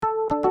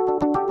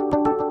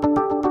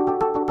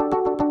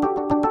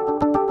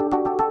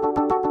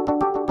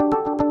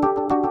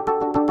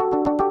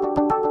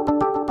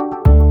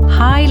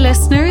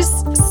listeners.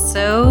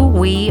 So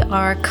we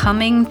are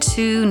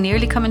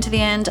nearly coming to the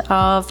end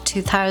of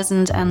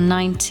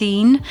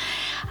 2019,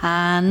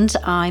 and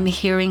I'm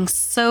hearing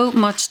so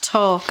much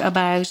talk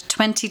about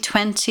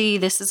 2020.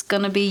 This is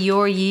going to be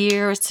your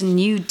year. It's a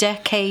new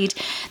decade.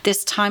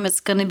 This time it's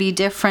going to be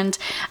different.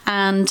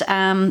 And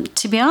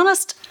to be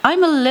honest,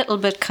 I'm a little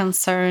bit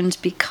concerned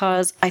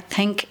because I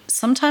think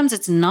sometimes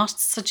it's not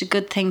such a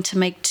good thing to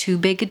make too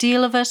big a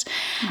deal of it.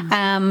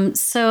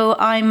 So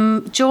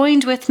I'm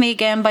joined with me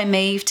again by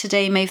Maebh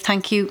today. Maebh,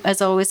 thank you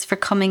as always for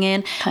coming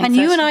in. Thanks, and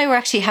you Aisling. and I were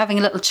actually having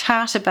a little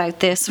chat about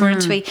this,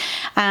 weren't we?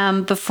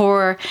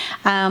 Before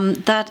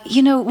that,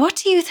 what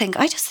do you think?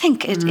 I just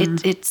think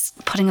it's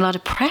putting a lot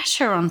of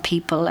pressure on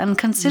people. And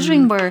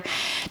considering we're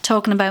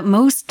talking about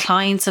most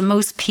clients and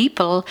most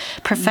people,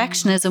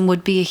 perfectionism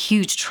would be a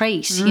huge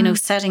trait,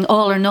 setting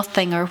all or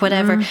nothing or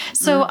whatever.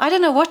 So I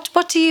don't know,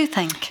 what do you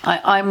think?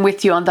 I'm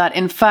with you on that.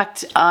 In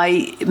fact,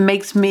 it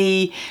makes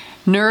me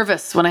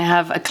nervous when I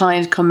have a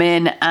client come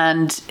in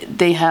and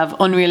they have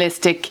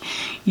unrealistic,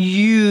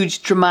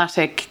 huge,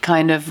 dramatic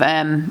kind of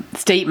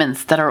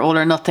statements that are all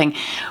or nothing.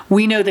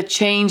 We know that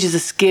change is a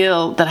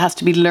skill that has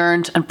to be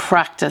learned and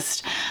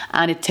practiced,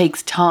 and it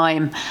takes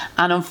time.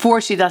 And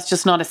unfortunately, that's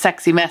just not a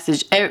sexy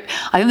message. I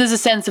think there's a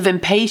sense of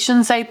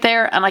impatience out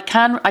there, and I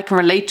can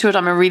relate to it.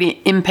 I'm a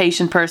really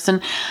impatient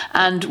person,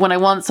 and when I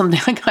want something,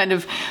 I kind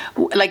of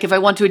like, if I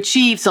want to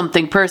achieve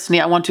something personally,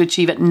 I want to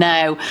achieve it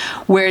now.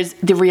 Whereas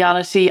the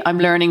reality I'm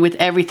learning with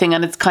everything,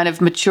 and it's kind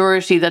of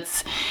maturity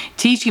that's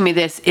teaching me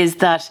this, is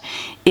that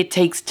it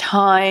takes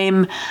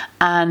time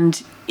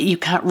and you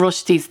can't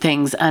rush these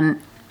things,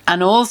 and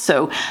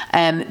also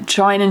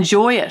try and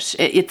enjoy it.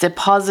 It's a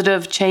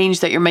positive change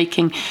that you're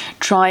making.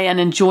 Try and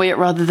enjoy it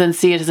rather than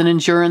see it as an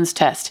endurance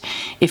test.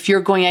 If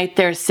you're going out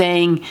there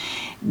saying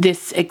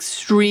this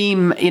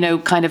extreme,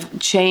 kind of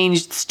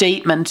changed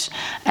statement,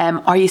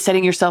 are you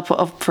setting yourself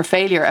up for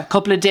failure? A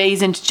couple of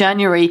days into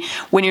January,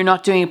 when you're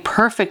not doing it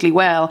perfectly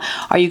well,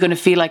 are you going to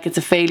feel like it's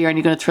a failure and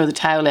you're going to throw the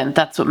towel in?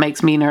 That's what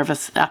makes me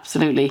nervous.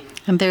 Absolutely.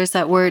 And there's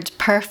that word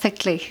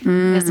perfectly,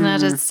 isn't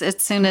it? It's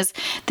as soon as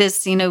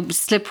this,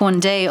 slip one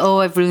day,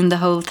 oh, I've ruined the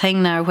whole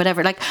thing now, or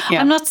whatever.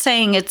 I'm not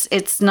saying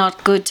it's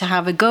not good to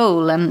have a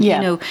goal,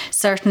 and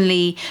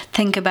certainly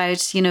think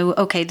about,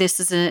 okay, this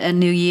is a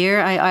new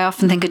year. I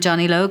often think of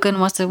Johnny Logan.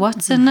 What's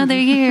another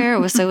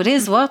year? So it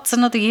is. What's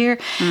another year?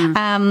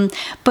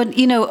 But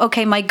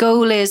okay, my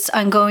goal is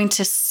I'm going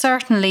to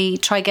certainly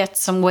try get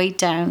some weight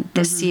down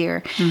this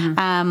year,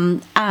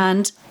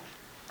 and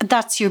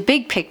that's your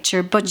big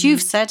picture, but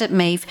you've said it,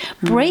 Maebh.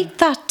 Break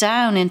that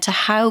down into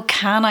how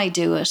can I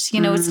do it?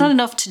 It's not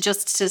enough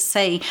to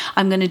say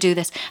I'm going to do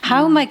this.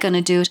 How am I going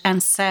to do it?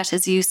 And set,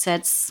 as you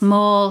said,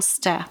 small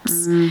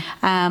steps.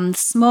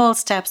 Small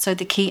steps are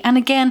the key. And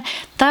again,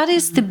 that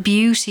is the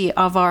beauty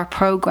of our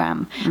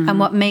program and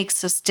what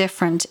makes us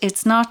different.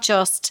 It's not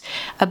just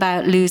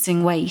about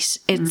losing weight.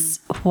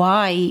 It's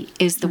why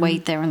is the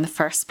weight there in the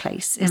first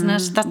place, isn't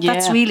it?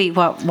 That's really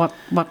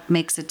what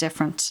makes it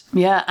different.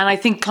 Yeah, and I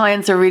think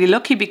clients are really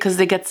lucky because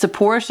they get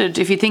supported.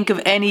 If you think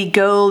of any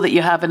goal that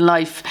you have in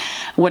life,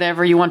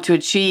 whatever you want to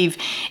achieve,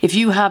 if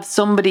you have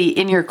somebody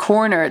in your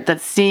corner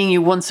that's seeing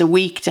you once a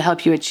week to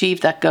help you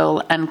achieve that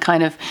goal and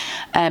kind of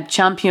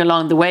champion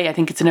along the way, I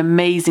think it's an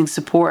amazing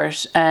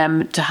support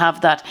to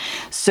have that.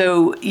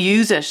 So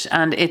use it,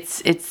 and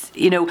it's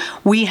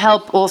we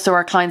help also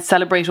our clients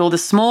celebrate all the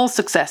small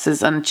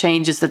successes and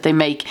changes that they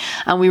make,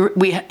 and we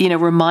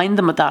remind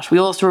them of that. We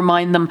also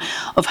remind them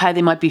of how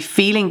they might be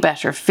feeling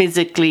better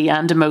physically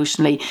and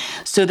emotionally,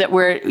 so that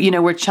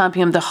we're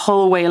championing the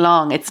whole way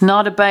along. It's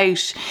not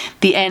about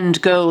the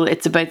end goal,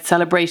 it's about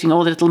celebrating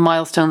all the little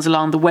milestones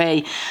along the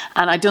way.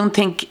 And I don't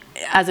think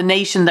as a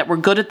nation that we're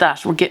good at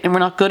that. We're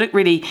not good at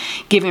really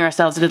giving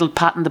ourselves a little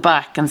pat on the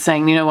back and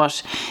saying, you know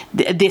what,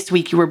 this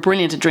week you were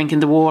brilliant at drinking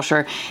the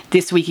water,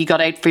 this week you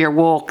got out for your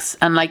walks.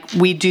 And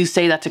we do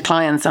say that to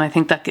clients, and I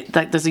think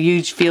that there's a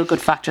huge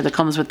feel-good factor that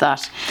comes with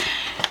that.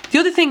 The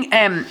other thing,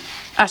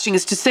 Aisling,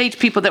 is to say to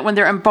people that when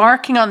they're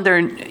embarking on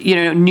their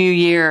new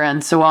year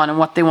and so on, and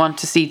what they want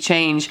to see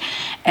change,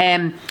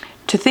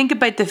 to think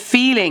about the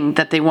feeling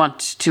that they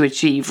want to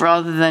achieve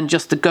rather than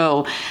just the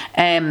goal.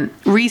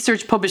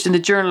 Research published in the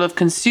Journal of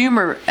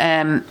Consumer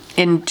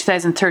in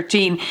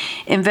 2013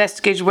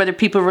 investigated whether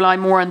people rely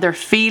more on their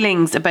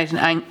feelings about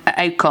an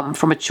outcome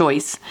from a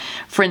choice.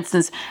 For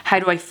instance, how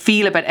do I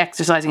feel about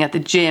exercising at the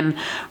gym,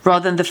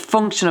 rather than the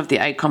function of the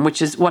outcome, which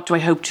is what do I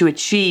hope to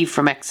achieve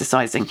from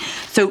exercising.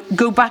 So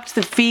go back to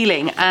the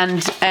feeling,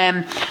 and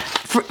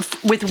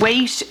with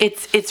weight,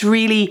 it's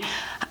really,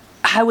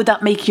 how would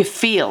that make you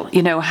feel?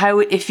 How,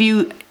 if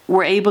you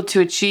were able to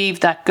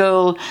achieve that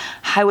goal,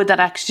 how would that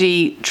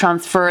actually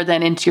transfer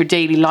then into your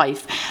daily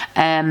life?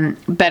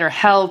 Better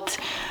health,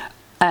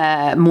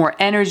 more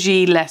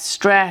energy, less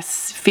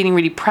stress, feeling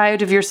really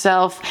proud of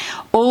yourself.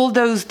 All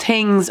those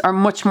things are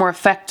much more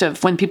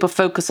effective when people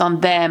focus on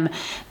them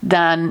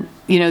than,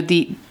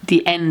 the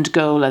end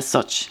goal as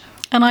such.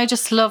 And I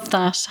just love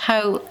that,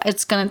 how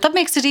that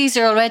makes it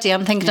easier already.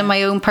 I'm thinking of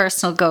my own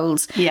personal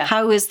goals. Yeah.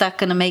 How is that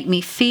going to make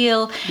me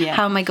feel? Yeah.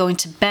 How am I going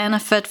to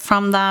benefit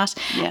from that?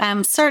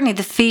 Yeah. Certainly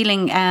the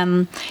feeling,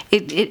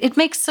 it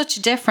makes such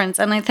a difference.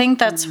 And I think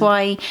that's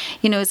why,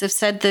 as I've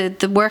said,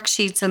 the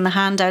worksheets and the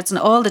handouts and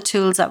all the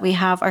tools that we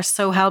have are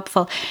so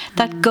helpful.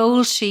 That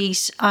goal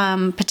sheet,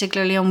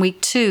 particularly on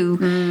week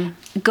 2,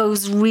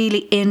 goes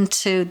really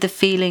into the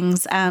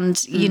feelings,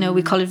 and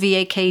we call it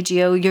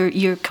VAKGO.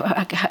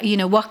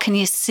 What can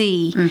you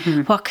see?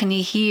 What can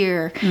you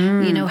hear?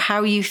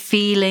 How are you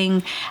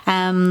feeling?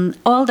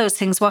 All those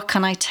things. What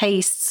can I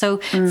taste? So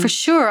for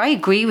sure, I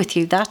agree with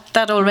you.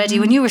 That already,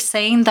 when you were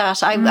saying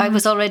that, I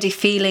was already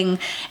feeling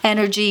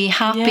energy,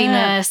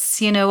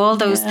 happiness. All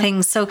those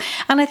things. So,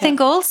 and I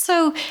think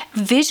also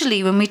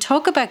visually, when we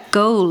talk about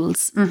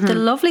goals, the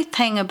lovely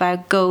thing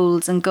about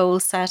goals and goal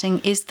setting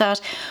is that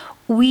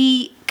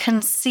we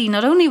can see,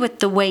 not only with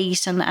the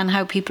weight and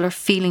how people are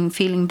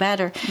feeling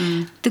better,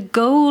 the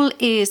goal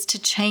is to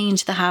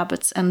change the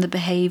habits and the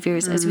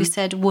behaviours, as we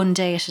said, one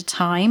day at a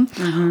time,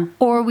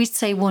 or we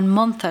say 1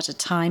 month at a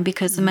time,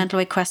 because the mental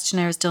weight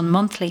questionnaire is done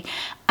monthly.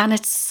 And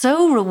it's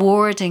so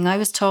rewarding. I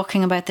was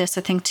talking about this,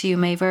 I think, to you,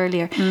 Maeve,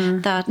 earlier.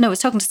 I was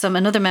talking to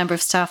another member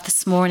of staff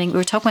this morning. We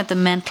were talking about the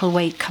mental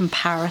weight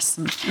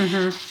comparison.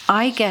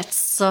 I get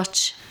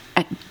such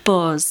a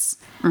buzz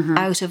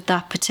out of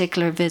that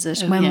particular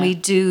visit when we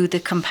do the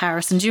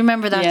comparison. Do you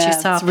remember that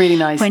yourself? It's really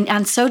nice.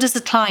 And so does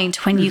the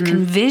client, when you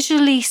can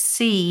visually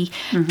see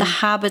the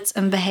habits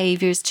and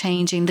behaviours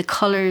changing, the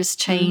colours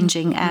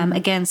changing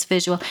against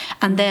visual,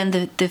 and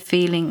then the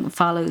feeling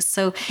follows.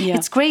 So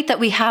it's great that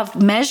we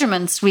have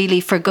measurements really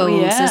for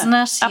goals, isn't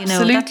it?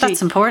 Absolutely.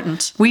 That's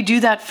important. We do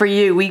that for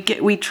you.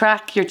 We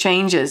track your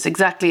changes,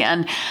 exactly.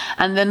 And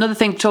another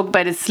thing to talk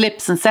about is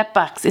slips and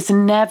setbacks. It's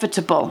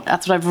inevitable.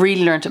 That's what I've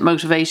really learned at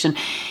Motivation.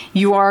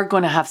 You are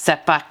going to have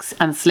setbacks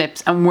and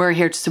slips, and we're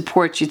here to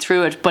support you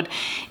through it. But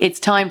it's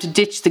time to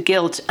ditch the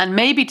guilt, and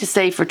maybe to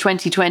say for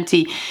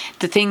 2020,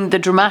 the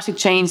dramatic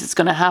change that's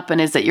going to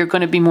happen is that you're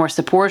going to be more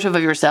supportive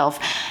of yourself,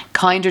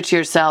 kinder to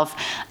yourself,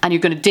 and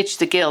you're going to ditch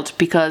the guilt,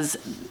 because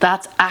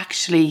that's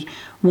actually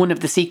one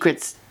of the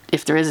secrets,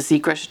 if there is a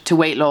secret, to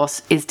weight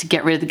loss, is to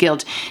get rid of the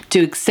guilt,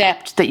 to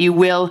accept that you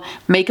will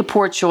make a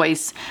poor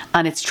choice,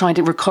 and it's trying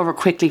to recover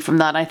quickly from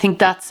that. I think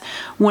that's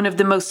one of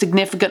the most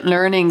significant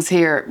learnings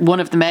here,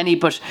 one of the many,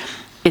 but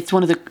it's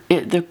one of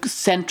the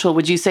central,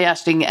 would you say,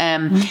 Aisling?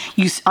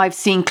 I've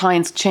seen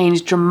clients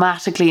change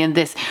dramatically in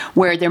this,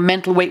 where their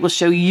mental weight will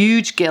show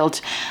huge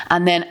guilt,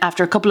 and then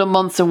after a couple of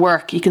months of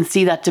work, you can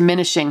see that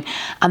diminishing,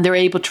 and they're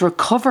able to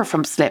recover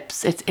from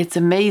slips. It's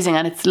amazing,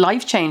 and it's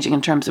life-changing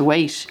in terms of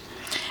weight.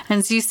 And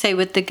as you say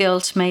with the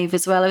guilt, Maeve,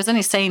 as well, I was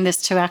only saying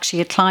this to actually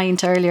a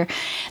client earlier,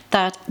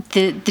 that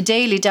the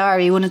daily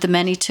diary, one of the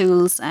many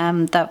tools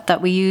that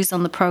we use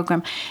on the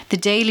programme, the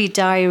daily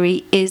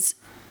diary is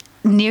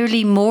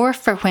nearly more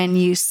for when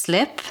you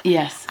slip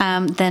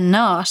than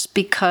not,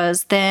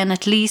 because then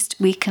at least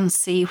we can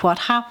see what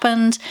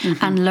happened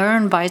and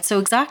learn by it. So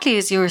exactly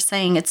as you were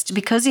saying, it's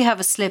because you have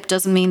a slip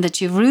doesn't mean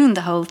that you've ruined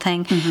the whole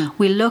thing.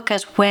 We look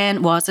at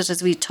when was it,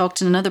 as we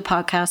talked in another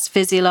podcast,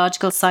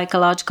 physiological,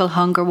 psychological,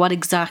 hunger, what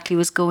exactly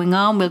was going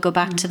on. We'll go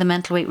back to the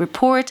mental weight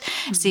report,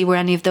 see where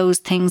any of those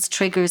things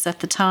triggers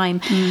at the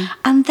time.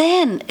 And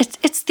then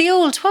it's the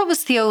old, what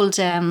was the old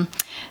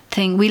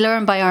thing, we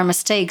learn by our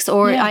mistakes,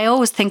 or I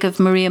always think of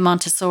Maria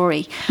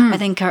Montessori. I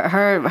think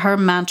her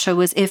mantra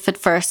was, if at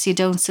first you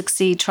don't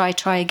succeed,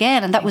 try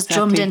again, and that was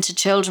drummed into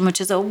children,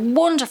 which is a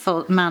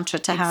wonderful mantra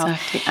to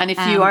have. And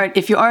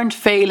if you aren't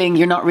failing,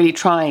 you're not really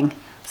trying.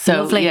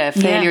 So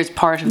failure is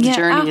part of the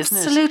journey, isn't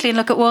it? Absolutely. And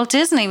look at Walt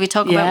Disney. We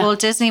talk about Walt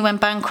Disney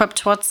went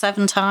bankrupt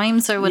 7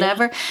 times or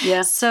whatever.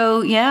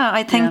 So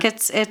I think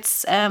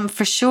it's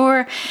for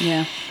sure.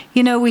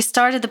 We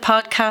started the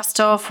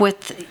podcast off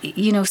with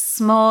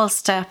small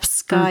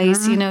steps,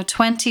 guys.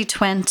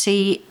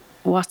 2020.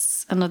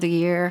 What's another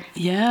year?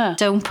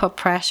 Don't put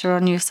pressure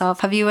on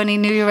yourself. Have you any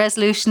New Year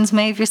resolutions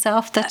made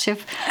yourself that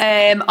you've?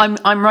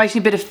 I'm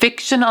writing a bit of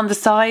fiction on the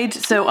side,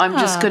 so I'm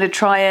just going to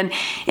try and,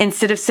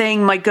 instead of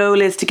saying my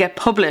goal is to get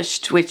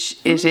published, which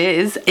it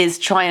is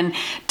try and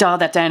dial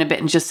that down a bit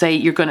and just say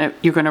you're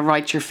gonna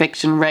write your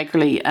fiction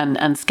regularly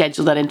and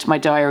schedule that into my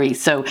diary.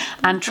 So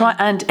and try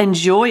and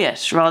enjoy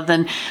it rather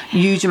than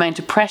huge amount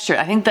of pressure.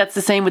 I think that's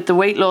the same with the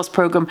weight loss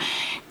program.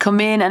 Come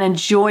in and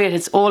enjoy it.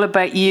 It's all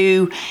about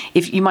you.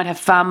 If you might have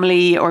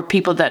family or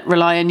people that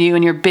rely on you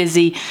and you're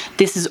busy,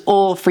 this is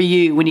all for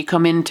you when you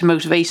come into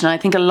Motivation. I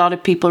think a lot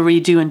of people really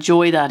do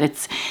enjoy that.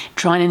 It's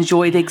try and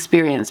enjoy the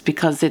experience,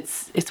 because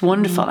it's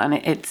wonderful, and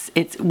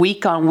it's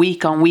week on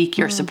week on week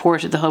you're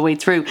supported the whole way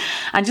through.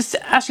 And just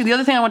actually the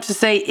other thing I wanted to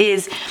say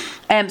is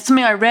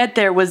something I read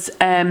there was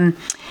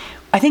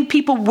I think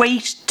people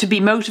wait to be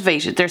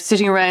motivated. They're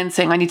sitting around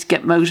saying, I need to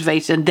get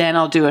motivated and then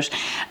I'll do it.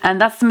 And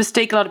that's the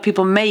mistake a lot of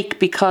people make,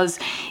 because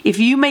if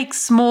you make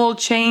small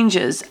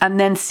changes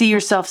and then see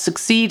yourself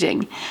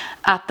succeeding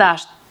at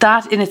that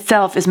in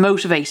itself is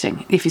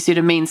motivating, if you see what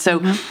I mean. So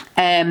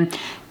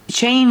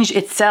change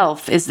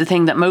itself is the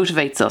thing that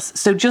motivates us.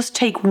 So just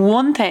take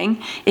one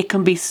thing. It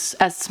can be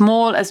as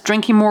small as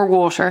drinking more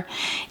water.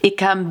 It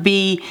can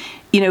be,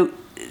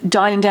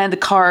 dialing down the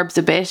carbs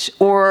a bit,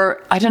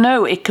 or I don't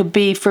know, it could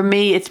be, for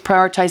me, it's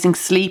prioritizing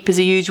sleep is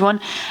a huge one,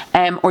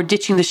 or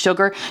ditching the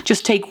sugar.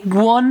 Just take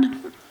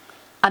one,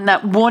 and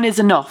that one is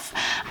enough.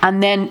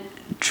 And then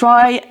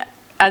try,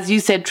 as you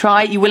said,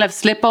 you will have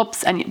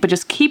slip-ups, but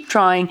just keep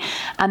trying.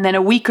 And then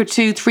a week or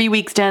 2, 3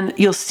 weeks down,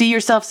 you'll see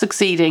yourself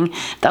succeeding.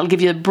 That'll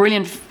give you a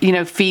brilliant,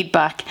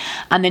 feedback.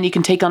 And then you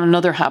can take on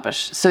another habit.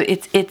 So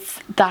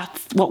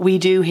that's what we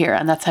do here,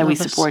 and that's how we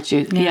support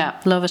you. Yeah.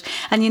 Love it.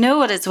 And you know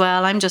what as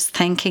well, I'm just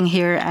thinking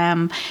here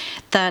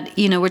that,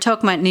 we're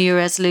talking about New Year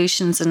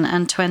resolutions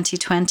and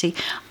 2020.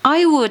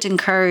 I would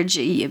encourage,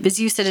 as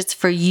you said, it's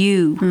for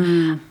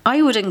you.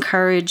 I would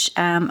encourage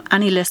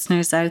any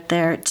listeners out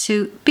there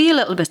to be a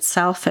little bit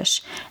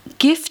selfish.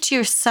 Gift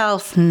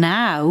yourself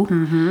now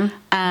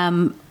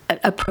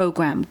a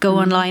program. Go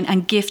online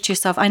and gift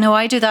yourself. I know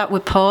I do that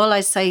with Paul.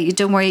 I say,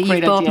 don't worry,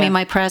 you bought me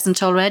my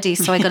present already,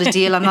 so I got a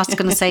deal. I'm not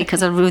going to say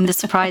because I'll ruin the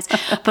surprise.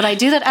 But I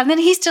do that, and then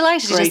he's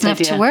delighted. He doesn't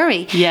have to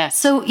worry. Yes.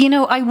 So,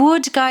 I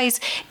would,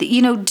 guys,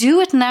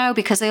 do it now,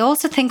 because I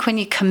also think when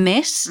you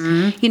commit,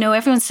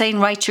 everyone's saying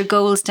write your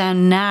goals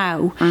down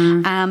now.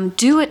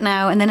 Do it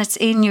now, and then it's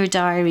in your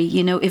diary.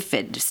 If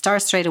it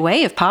starts straight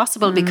away, if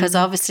possible, because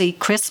obviously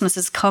Christmas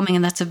is coming,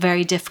 and that's a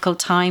very difficult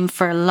time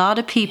for a lot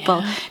of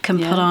people. Can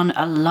put on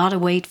a lot of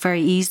weight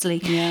very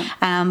easily.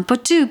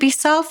 But do be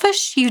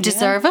selfish. You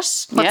deserve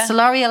it. What's the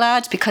L'Oreal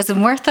ad? Because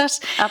I'm worth it.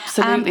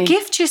 Absolutely.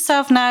 Gift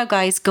yourself now,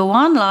 guys. Go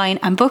online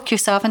and book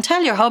yourself, and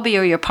tell your hubby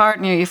or your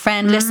partner or your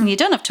friend, listen, you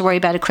don't have to worry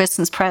about a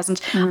Christmas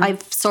present.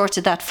 I've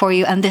sorted that for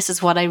you, and this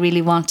is what I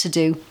really want to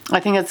do. I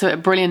think that's a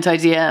brilliant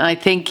idea, and I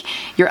think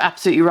you're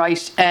absolutely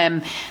right.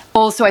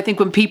 Also, I think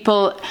when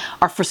people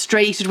are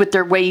frustrated with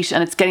their weight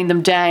and it's getting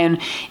them down,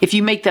 if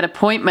you make that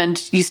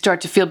appointment, you start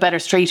to feel better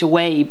straight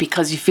away,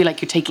 because you feel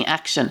like you're taking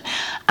action.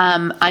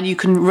 And you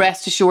can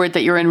rest assured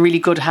that you're in really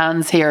good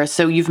hands here.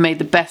 So you've made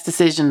the best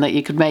decision that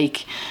you could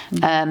make.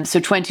 So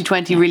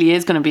 2020 really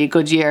is going to be a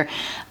good year,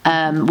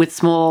 with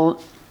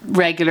small,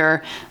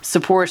 regular,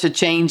 supported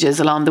changes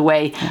along the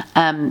way.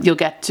 You'll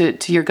get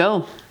to your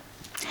goal.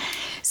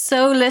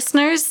 So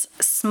listeners,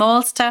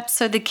 small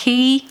steps are the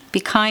key.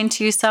 Be kind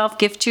to yourself.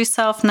 Gift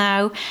yourself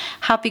now.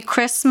 Happy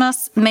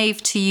Christmas,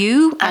 Maeve, to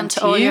you and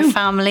to all your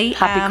family.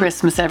 Happy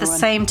Christmas, everyone. The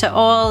same to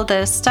all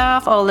the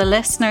staff, all the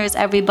listeners,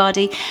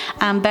 everybody.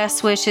 And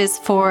best wishes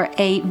for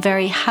a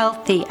very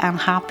healthy and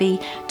happy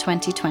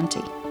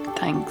 2020.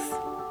 Thanks.